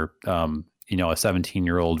they were a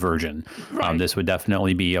 17-year-old virgin. Right. This would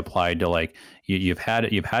definitely be applied to like you've had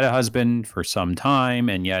a husband for some time,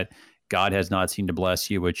 and yet God has not seemed to bless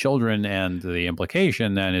you with children, and the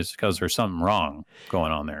implication then is because there's something wrong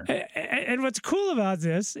going on there. And what's cool about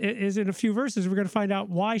this is in a few verses we're going to find out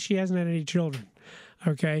why she hasn't had any children.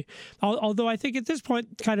 Okay. Although I think at this point,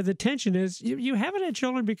 kind of the tension is you haven't had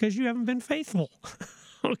children because you haven't been faithful.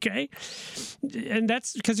 Okay. And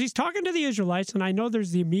that's because he's talking to the Israelites, and I know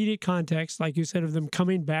there's the immediate context, like you said, of them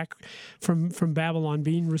coming back from Babylon,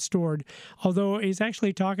 being restored, although he's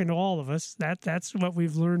actually talking to all of us. That's what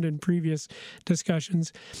we've learned in previous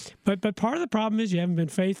discussions. But part of the problem is you haven't been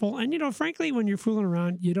faithful, and, frankly, when you're fooling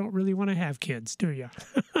around, you don't really want to have kids, do you?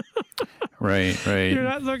 Right. You're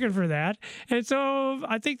not looking for that. And so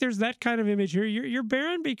I think there's that kind of image here. You're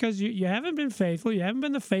barren because you haven't been faithful. You haven't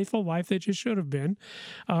been the faithful wife that you should have been.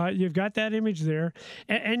 You've got that image there.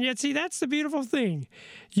 And yet, see, that's the beautiful thing.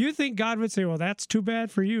 You think God would say, well, that's too bad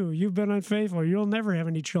for you. You've been unfaithful. You'll never have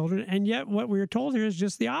any children. And yet what we're told here is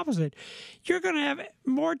just the opposite. You're going to have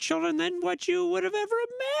more children than what you would have ever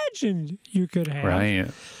imagined you could have. Right.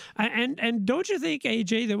 And don't you think,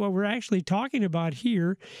 AJ, that what we're actually talking about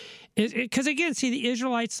here is, because again, see, the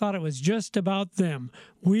Israelites thought it was just about them.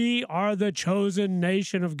 We are the chosen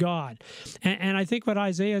nation of God. And I think what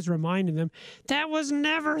Isaiah is reminding them, that was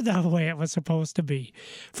never the way it was supposed to be.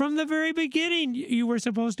 From the very beginning, you were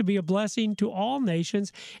supposed to be a blessing to all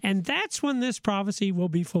nations, and that's when this prophecy will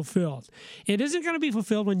be fulfilled. It isn't going to be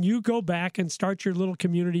fulfilled when you go back and start your little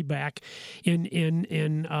community back in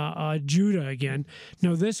Judah again.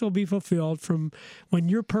 No, this will be fulfilled from when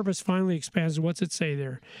your purpose finally expands. What's it say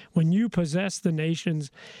there? When you possess the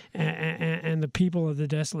nations and the people of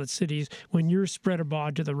the desolate cities, when you're spread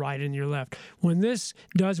abroad to the right and your left, when this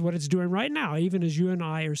does what it's doing right now, even as you and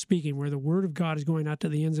I are speaking, where the word of God is going out to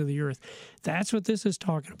the ends of the earth, that's what this is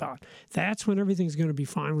talking about. That's when everything's going to be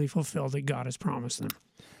finally fulfilled that God has promised them.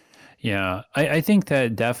 Yeah, I think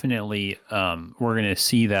that definitely we're going to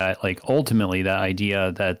see that, like, ultimately that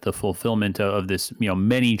idea that the fulfillment of this,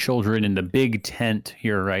 many children in the big tent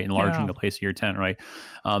here, right, enlarging the place of your tent, right,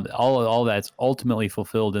 all that's ultimately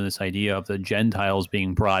fulfilled in this idea of the Gentiles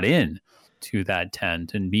being brought in to that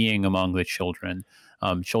tent and being among the children.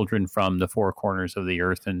 Children from the four corners of the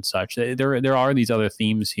earth and such. There are these other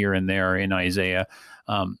themes here and there in Isaiah.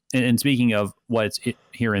 And speaking of what's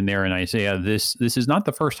here and there in Isaiah, this is not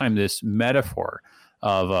the first time this metaphor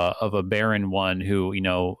of a barren one who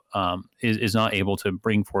is not able to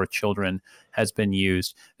bring forth children has been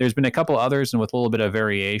used. There's been a couple others and with a little bit of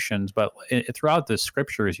variations, but throughout the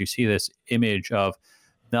scriptures you see this image of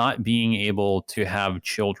not being able to have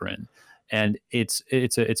children. And it's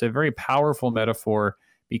a very powerful metaphor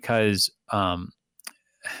because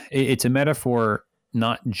it's a metaphor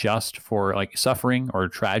not just for like suffering or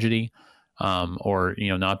tragedy, or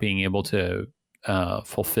not being able to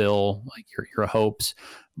fulfill like your hopes,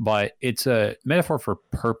 but it's a metaphor for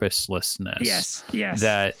purposelessness. Yes.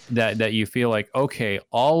 That you feel like, okay,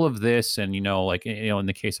 all of this, and in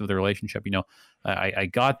the case of the relationship, I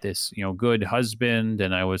got this, good husband,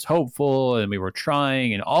 and I was hopeful, and we were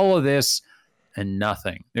trying, and all of this, and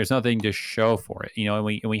nothing. There's nothing to show for it, and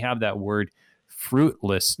we have that word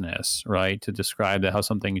fruitlessness, right, to describe that, how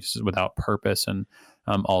something is just without purpose. And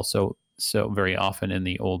also, so very often in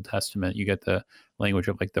the Old Testament, you get the language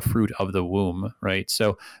of like the fruit of the womb, right?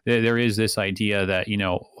 So there is this idea that,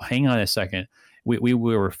 hang on a second. We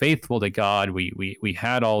were faithful to God. We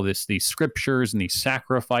had all these scriptures and these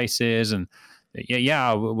sacrifices, and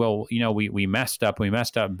we messed up. We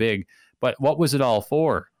messed up big. But what was it all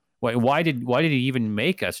for? Why did he even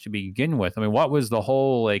make us to begin with? I mean, what was the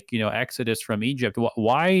whole exodus from Egypt?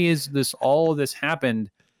 Why is all this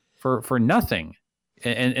happened for nothing?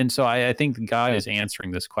 And so I think God is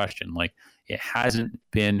answering this question. Like, it hasn't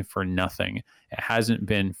been for nothing. It hasn't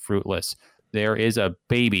been fruitless. There is a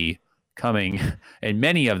baby coming, and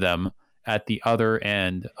many of them at the other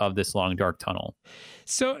end of this long, dark tunnel.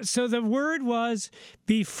 So the word was,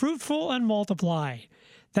 be fruitful and multiply.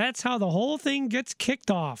 That's how the whole thing gets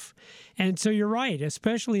kicked off. And so you're right,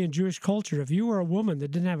 especially in Jewish culture. If you were a woman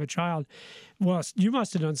that didn't have a child, well, you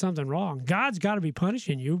must have done something wrong. God's got to be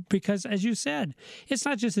punishing you because, as you said, it's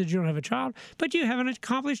not just that you don't have a child, but you haven't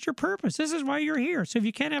accomplished your purpose. This is why you're here. So if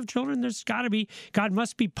you can't have children, God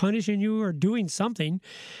must be punishing you or doing something,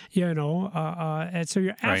 and so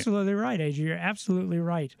you're absolutely right, AJ. You're absolutely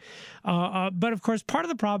right. But of course, part of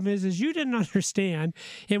the problem is you didn't understand.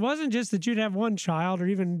 It wasn't just that you'd have one child or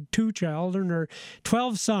even two children or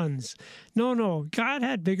 12 sons. No. God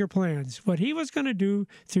had bigger plans. What he was going to do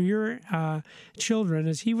through your children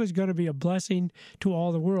is he was going to be a blessing to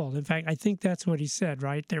all the world. In fact, I think that's what he said,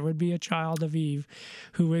 right? There would be a child of Eve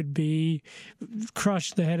who would be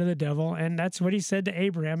crushed the head of the devil. And that's what he said to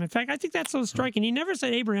Abraham. In fact, I think that's so striking. He never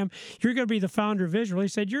said, Abraham, you're going to be the founder of Israel. He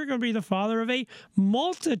said, you're going to be the father of a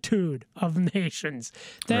multitude of nations.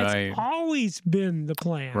 That's always been the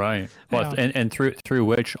plan. Right. Well, and through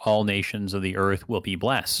which all nations of the earth will be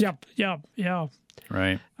blessed. Yep.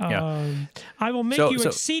 Right. Yeah. I will make you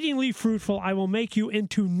exceedingly fruitful. I will make you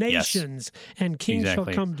into nations, and kings shall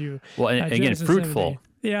come to you. Well, and again, fruitful.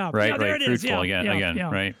 Yeah. Right. Yeah, there it is. Fruitful again.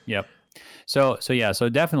 Right. Yep. So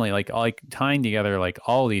definitely like tying together like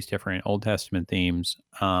all these different Old Testament themes,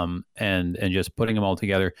 and just putting them all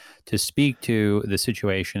together to speak to the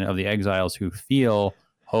situation of the exiles who feel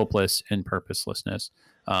hopeless and purposelessness,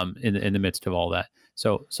 in the midst of all that.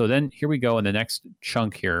 So then here we go in the next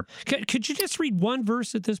chunk here. Could you just read one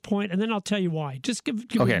verse at this point, and then I'll tell you why? Just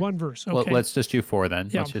give me one verse. Okay. Well, let's just do 4 then.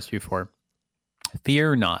 Yeah. Let's just do 4.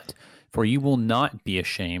 Fear not, for you will not be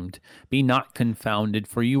ashamed. Be not confounded,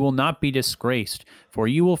 for you will not be disgraced. For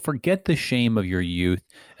you will forget the shame of your youth,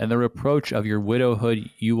 and the reproach of your widowhood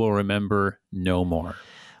you will remember no more.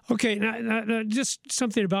 Okay, now, just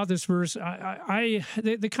something about this verse.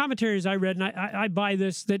 The commentaries I read, and I buy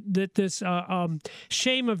this, that this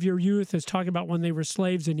shame of your youth is talking about when they were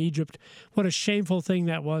slaves in Egypt. What a shameful thing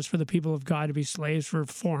that was for the people of God to be slaves for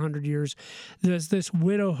 400 years. There's this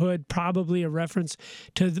widowhood, probably a reference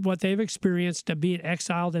to what they've experienced to being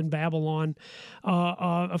exiled in Babylon.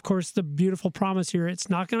 Of course, the beautiful promise here, it's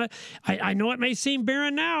not going to, I know it may seem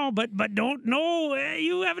barren now, but don't know,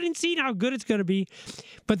 you haven't seen how good it's going to be.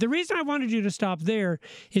 But the reason I wanted you to stop there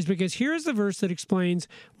is because here's the verse that explains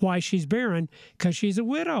why she's barren, because she's a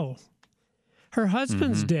widow. Her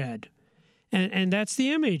husband's dead. And that's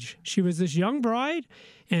the image. She was this young bride,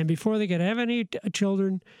 and before they could have any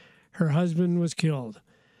children, her husband was killed.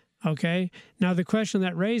 Okay? Now the question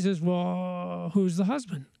that raises, well, who's the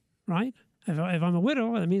husband, right? If I'm a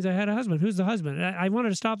widow, that means I had a husband. Who's the husband? I wanted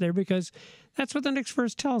to stop there because that's what the next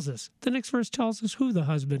verse tells us. The next verse tells us who the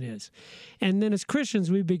husband is. And then as Christians,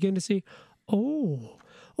 we begin to see,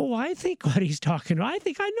 I think what he's talking about. I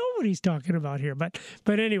think I know what he's talking about here. But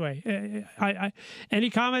anyway, I any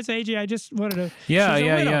comments, AJ? I just wanted to.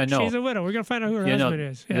 Yeah. No, she's a widow. We're gonna find out who her husband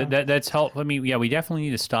is. Yeah. That's helpful. I mean, we definitely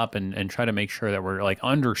need to stop and try to make sure that we're like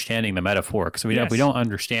understanding the metaphor, because if we don't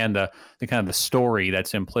understand the kind of the story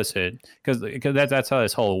that's implicit, because that's how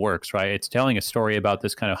this whole works, right? It's telling a story about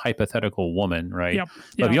this kind of hypothetical woman, right? Yep.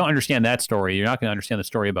 But if you don't understand that story, you're not going to understand the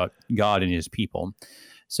story about God and His people.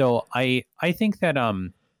 So I think that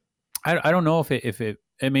I don't know if it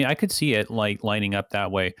I mean, I could see it like lining up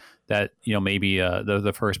that way, that, maybe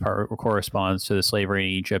the first part corresponds to the slavery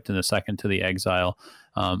in Egypt and the second to the exile.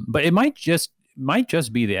 But it might just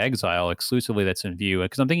be the exile exclusively that's in view,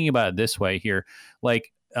 because I'm thinking about it this way here.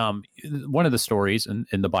 Like one of the stories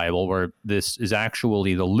in the Bible where this is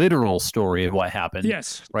actually the literal story of what happened.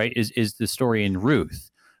 Yes. Right. Is the story in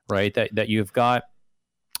Ruth, right? That you've got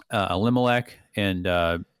Elimelech and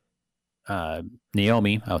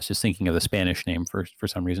Naomi. I was just thinking of the Spanish name for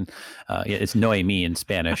some reason. Yeah, it's Noemi in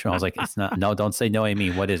Spanish. And I was like, it's not. No, don't say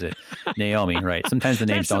Noemi. What is it? Naomi, right? Sometimes the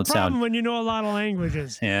names don't That's the problem sound. when you know a lot of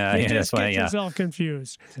languages. Yeah, you yeah, just that's why. get Yeah, yourself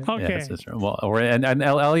confused. Okay. yeah, that's true. Well, and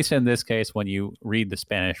at least in this case, when you read the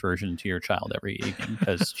Spanish version to your child every evening,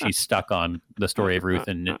 because she's stuck on the story of Ruth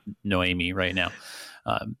and Noemi right now.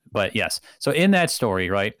 But yes, so in that story,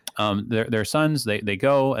 right, their sons, they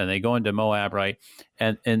go into Moab, right,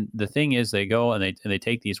 and the thing is, they go and they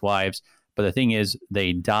take these wives, but the thing is,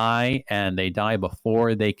 they die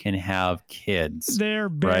before they can have kids. They're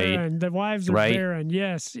barren. Right? The wives are barren.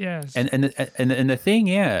 Yes, yes. And the thing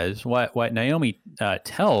is, what Naomi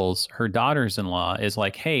tells her daughters-in-law is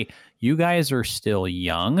like, hey, you guys are still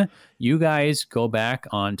young. You guys go back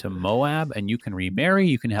onto Moab and you can remarry.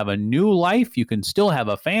 You can have a new life. You can still have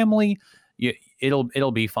a family.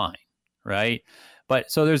 It'll be fine, right?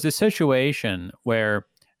 But so there's this situation where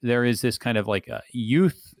there is this kind of like a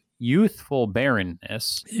youthful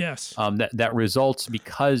barrenness. Yes. That results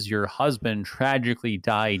because your husband tragically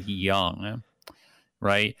died young,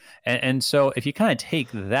 right? And so if you kind of take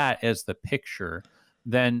that as the picture,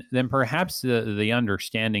 then perhaps the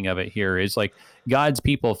understanding of it here is like God's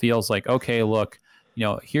people feels like, okay, look,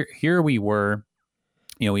 here we were,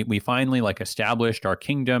 we finally like established our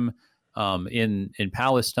kingdom in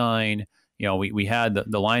Palestine. We had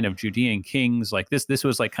the line of Judean kings. Like this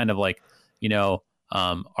was like kind of like,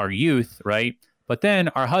 our youth, right? But then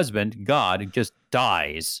our husband, God, just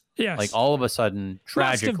dies. Yes. Like all of a sudden,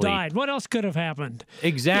 tragically. Must have died. What else could have happened?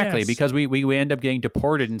 Exactly, Yes. because we end up getting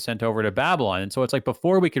deported and sent over to Babylon. And so it's like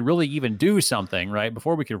before we could really even do something, right?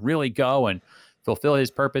 Before we could really go and fulfill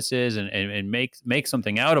his purposes and make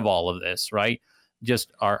something out of all of this, right?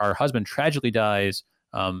 Just our husband tragically dies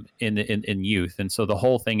in youth. And so the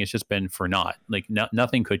whole thing has just been for naught. Like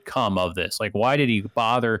nothing could come of this. Like, why did he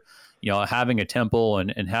bother having a temple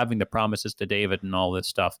and having the promises to David and all this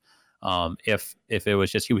stuff, if it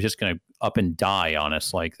was just, he was just going to up and die on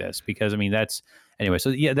us like this? Because I mean, that's anyway. So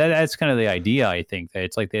yeah, that's kind of the idea. I think that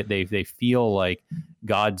it's like they feel like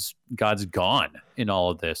God's gone in all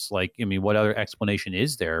of this. Like, I mean, what other explanation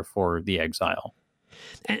is there for the exile?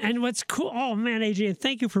 And what's cool, oh man, AJ, and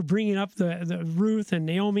thank you for bringing up the Ruth and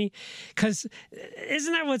Naomi, because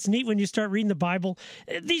isn't that what's neat when you start reading the Bible?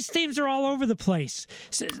 These themes are all over the place.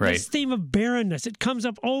 Right. This theme of barrenness, it comes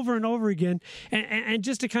up over and over again, and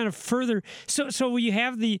just to kind of further, so you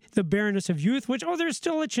have the barrenness of youth, which, there's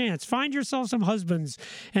still a chance. Find yourself some husbands,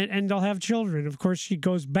 and they'll have children. Of course, she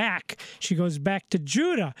goes back to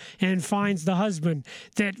Judah and finds the husband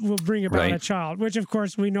that will bring about a child, which of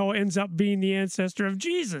course we know ends up being the ancestor of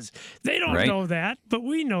Jesus. They don't know that, but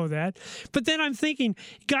we know that. But then I'm thinking,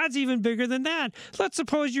 God's even bigger than that. Let's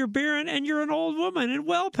suppose you're barren and you're an old woman and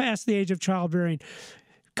well past the age of childbearing.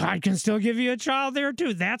 God can still give you a child there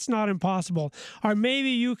too. That's not impossible. Or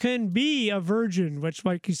maybe you can be a virgin, which,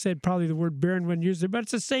 like you said, probably the word barren when used there, but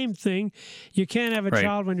it's the same thing. You can't have a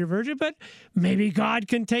child when you're virgin, but maybe God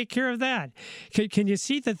can take care of that. Can you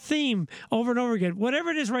see the theme over and over again?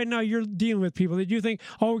 Whatever it is right now you're dealing with, people that you think,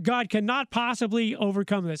 God cannot possibly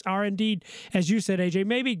overcome this. Or indeed, as you said, AJ,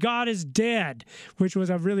 maybe God is dead, which was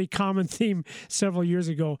a really common theme several years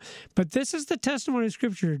ago. But this is the testimony of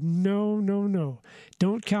Scripture. No.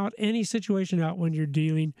 Don't count any situation out when you're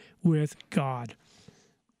dealing with God.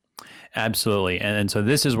 Absolutely. And so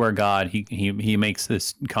this is where God, he makes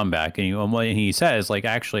this comeback, and he says, like,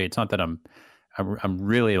 actually, it's not that I'm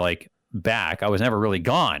really like back. I was never really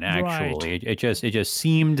gone. Actually, it just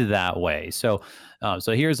seemed that way. So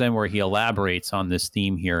here's then where he elaborates on this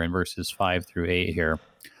theme here in verses 5-8 here.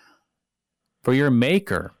 For your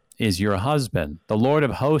maker is your husband. The Lord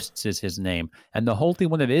of hosts is his name, and the Holy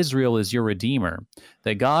One of Israel is your Redeemer.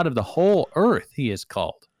 The God of the whole earth he is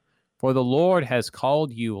called. For the Lord has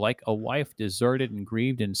called you like a wife deserted and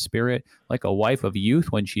grieved in spirit, like a wife of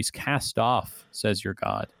youth when she's cast off, says your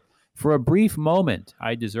God. For a brief moment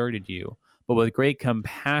I deserted you, but with great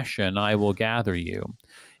compassion I will gather you.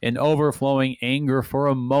 In overflowing anger for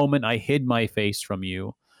a moment I hid my face from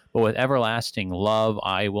you, but with everlasting love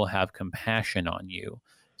I will have compassion on you,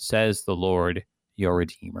 says the Lord, your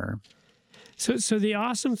Redeemer. So the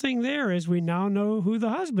awesome thing there is we now know who the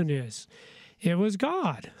husband is. It was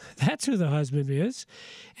God. That's who the husband is.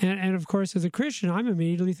 And of course, as a Christian, I'm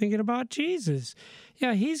immediately thinking about Jesus.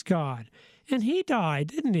 Yeah, he's God. And he died,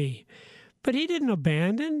 didn't he? But he didn't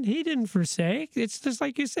abandon. He didn't forsake. It's just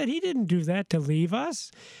like you said, he didn't do that to leave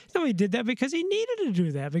us. No, he did that because he needed to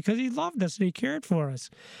do that, because he loved us and he cared for us.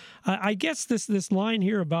 I guess this line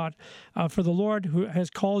here about, for the Lord who has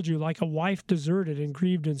called you like a wife deserted and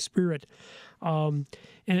grieved in spirit. And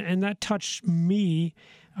that touched me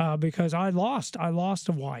because I lost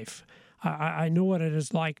a wife. I know what it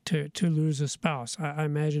is like to lose a spouse. I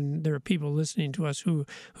imagine there are people listening to us who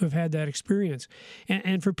have had that experience.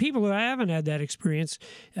 And for people who haven't had that experience,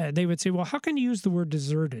 they would say, well, how can you use the word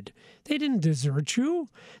deserted? They didn't desert you.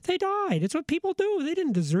 They died. It's what people do. They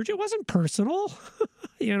didn't desert you. It wasn't personal,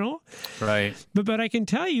 Right. But I can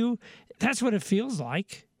tell you, that's what it feels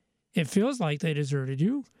like. It feels like they deserted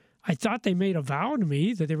you. I thought they made a vow to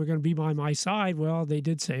me that they were going to be by my side. Well, they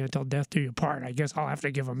did say until death do you part. I guess I'll have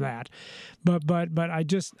to give them that. But I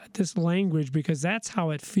just, this language, because that's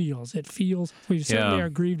how it feels. It feels, well, you certainly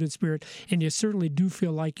are grieved in spirit, and you certainly do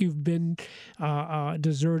feel like you've been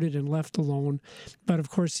deserted and left alone. But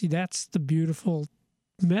of course, see, that's the beautiful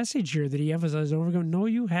message here that he emphasizes over again. No,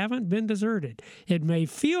 you haven't been deserted. It may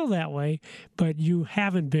feel that way, but you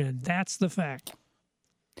haven't been. That's the fact.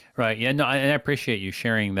 Right. Yeah. No, and I appreciate you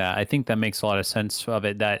sharing that. I think that makes a lot of sense of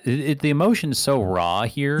it. That the emotion's so raw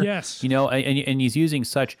here. Yes. And he's using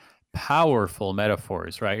such powerful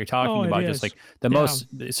metaphors, right? You're talking about just like the most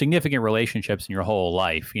significant relationships in your whole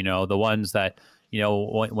life. The ones that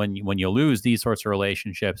when you lose these sorts of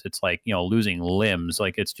relationships, it's like losing limbs.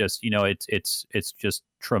 Like it's just it's just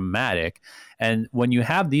traumatic. And when you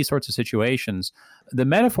have these sorts of situations, the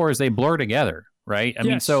metaphors, they blur together. Right. I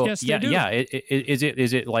mean, so yes, yeah. Is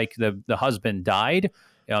it like the husband died?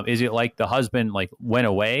 Is it like the husband like went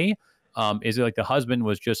away? Is it like the husband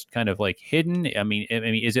was just kind of like hidden? I mean,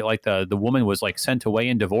 is it like the woman was like sent away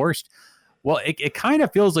and divorced? Well, it kind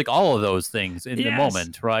of feels like all of those things in the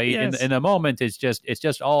moment, right? Yes. In the moment, it's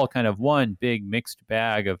just all kind of one big mixed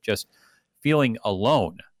bag of just feeling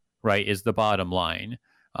alone, right? Is the bottom line.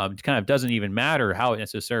 It kind of doesn't even matter how it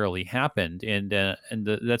necessarily happened, and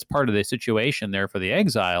that's part of the situation there for the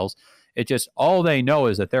exiles. It just all they know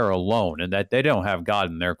is that they're alone and that they don't have God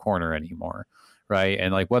in their corner anymore, right?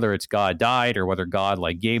 And like whether it's God died or whether God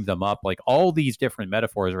like gave them up, like all these different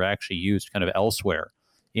metaphors are actually used kind of elsewhere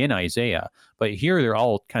in Isaiah, but here they're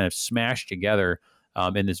all kind of smashed together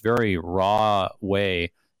in this very raw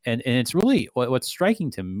way, and it's really what's striking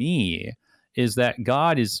to me is that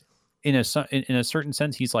God is. In a certain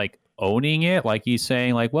sense, he's like owning it. Like he's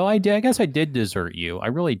saying like, well, I guess I did desert you. I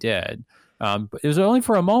really did. But it was only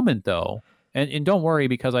for a moment though. And don't worry,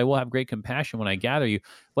 because I will have great compassion when I gather you.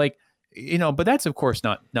 Like, but that's of course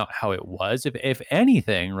not how it was. If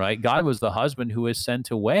anything, right, God was the husband who was sent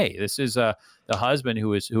away. This is the husband who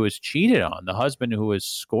was cheated on, the husband who was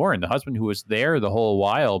scorned, the husband who was there the whole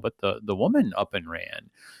while, but the woman up and ran.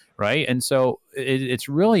 Right. And so it's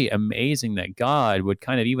really amazing that God would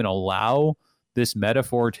kind of even allow this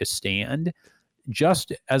metaphor to stand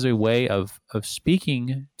just as a way of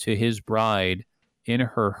speaking to his bride in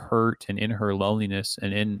her hurt and in her loneliness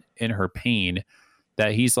and in her pain,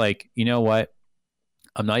 that he's like, you know what?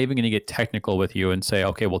 I'm not even going to get technical with you and say,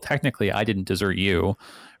 okay, well, technically I didn't desert you.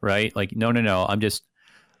 Right. Like, no.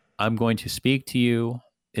 I'm going to speak to you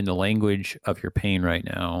in the language of your pain right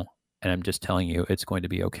now. And I'm just telling you, it's going to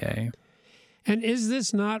be okay. And is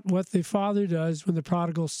this not what the father does when the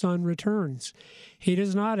prodigal son returns? He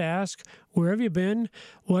does not ask, where have you been?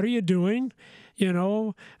 What are you doing?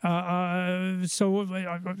 No.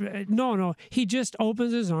 He just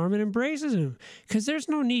opens his arm and embraces him, because there's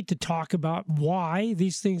no need to talk about why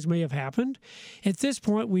these things may have happened. At this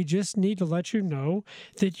point, we just need to let you know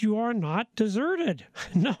that you are not deserted.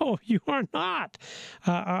 No, you are not.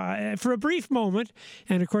 For a brief moment,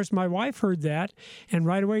 and of course, my wife heard that, and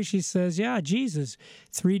right away she says, yeah, Jesus,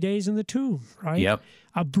 3 days in the tomb, right? Yep.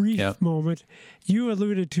 A brief moment. You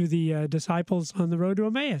alluded to the disciples on the road to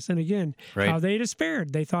Emmaus. And again, how they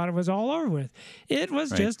despaired. They thought it was all over with. It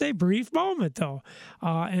was just a brief moment, though.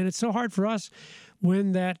 And it's so hard for us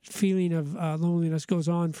when that feeling of loneliness goes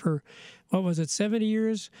on for, 70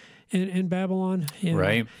 years in Babylon?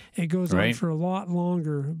 Right. It goes on for a lot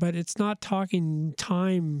longer. But it's not talking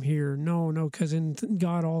time here. No, because in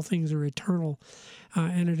God all things are eternal.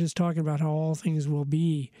 And it is talking about how all things will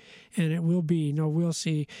be, and it will be. No, we'll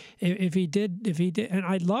see. If he did, and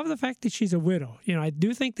I love the fact that she's a widow. I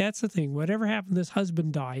do think that's the thing. Whatever happened, this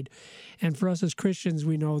husband died, and for us as Christians,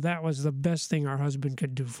 we know that was the best thing our husband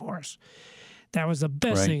could do for us. That was the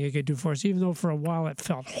best thing he could do for us, even though for a while it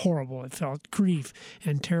felt horrible. It felt grief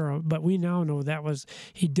and terror. But we now know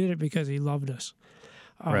he did it because he loved us.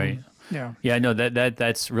 Right. Yeah. Yeah. No.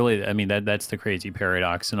 That's really. That's the crazy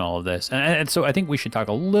paradox in all of this. And so I think we should talk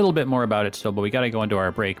a little bit more about it still, but we got to go into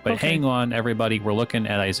our break. But hang on, everybody. We're looking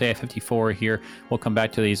at Isaiah 54 here. We'll come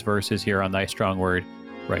back to these verses here on Thy Strong Word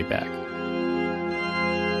right back.